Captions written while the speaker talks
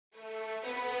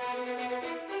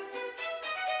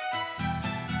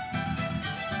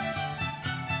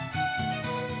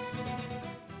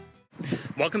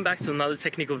Welcome back to another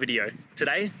technical video.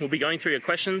 Today, we'll be going through your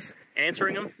questions,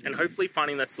 answering them, and hopefully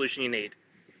finding that solution you need.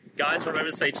 Guys, remember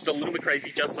to stay just a little bit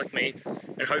crazy just like me,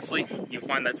 and hopefully you'll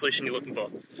find that solution you're looking for.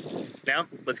 Now,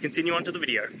 let's continue on to the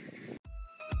video.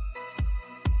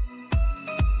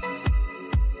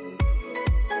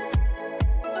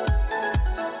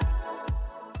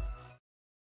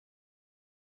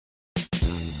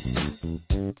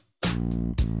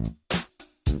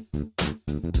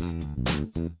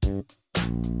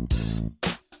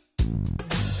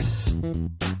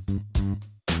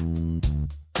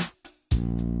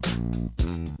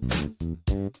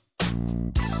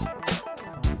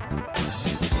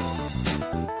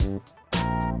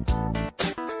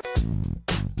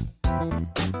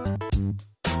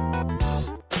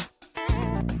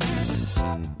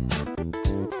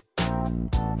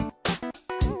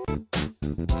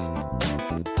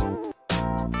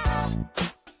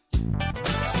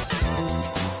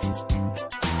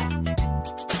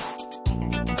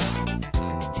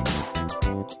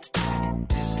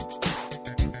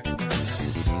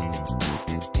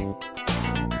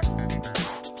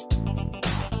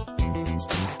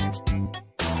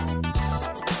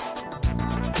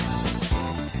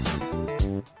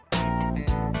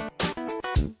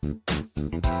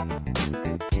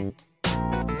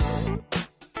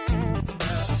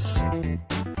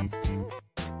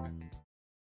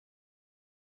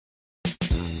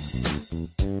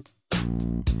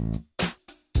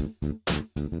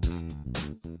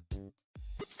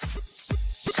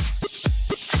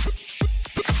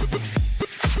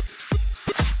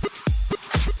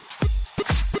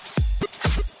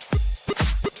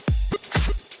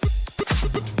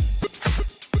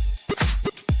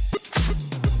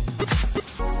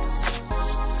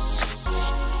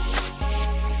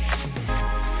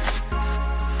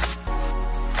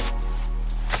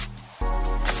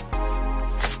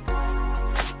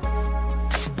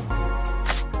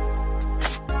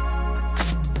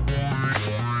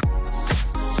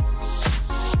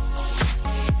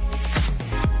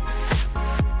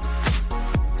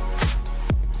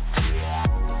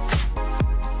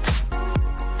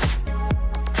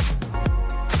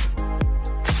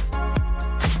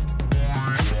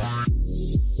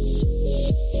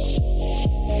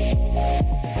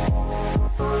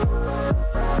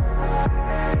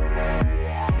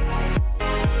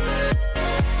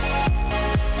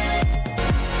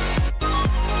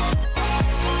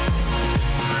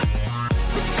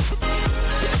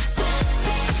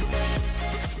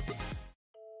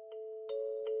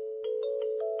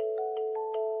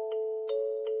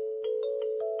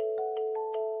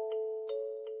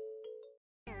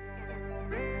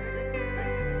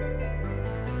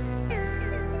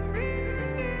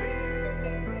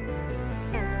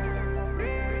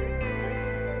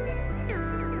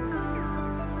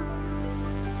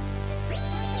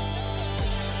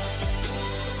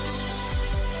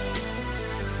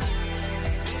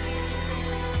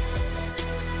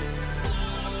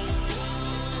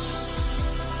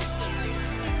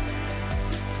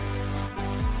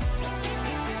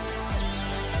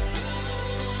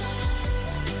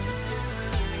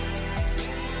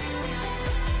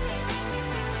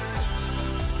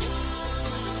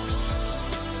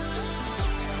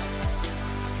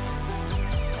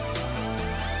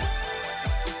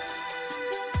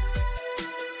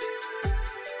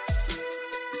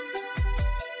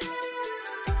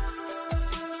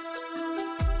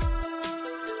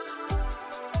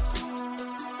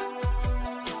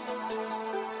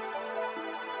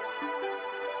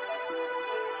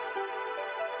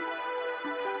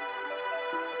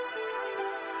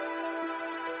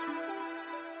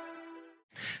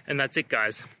 And that's it,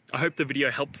 guys. I hope the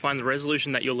video helped find the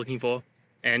resolution that you're looking for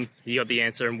and you got the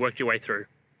answer and worked your way through.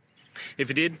 If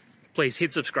it did, please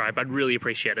hit subscribe. I'd really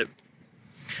appreciate it.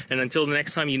 And until the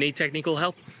next time you need technical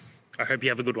help, I hope you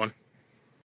have a good one.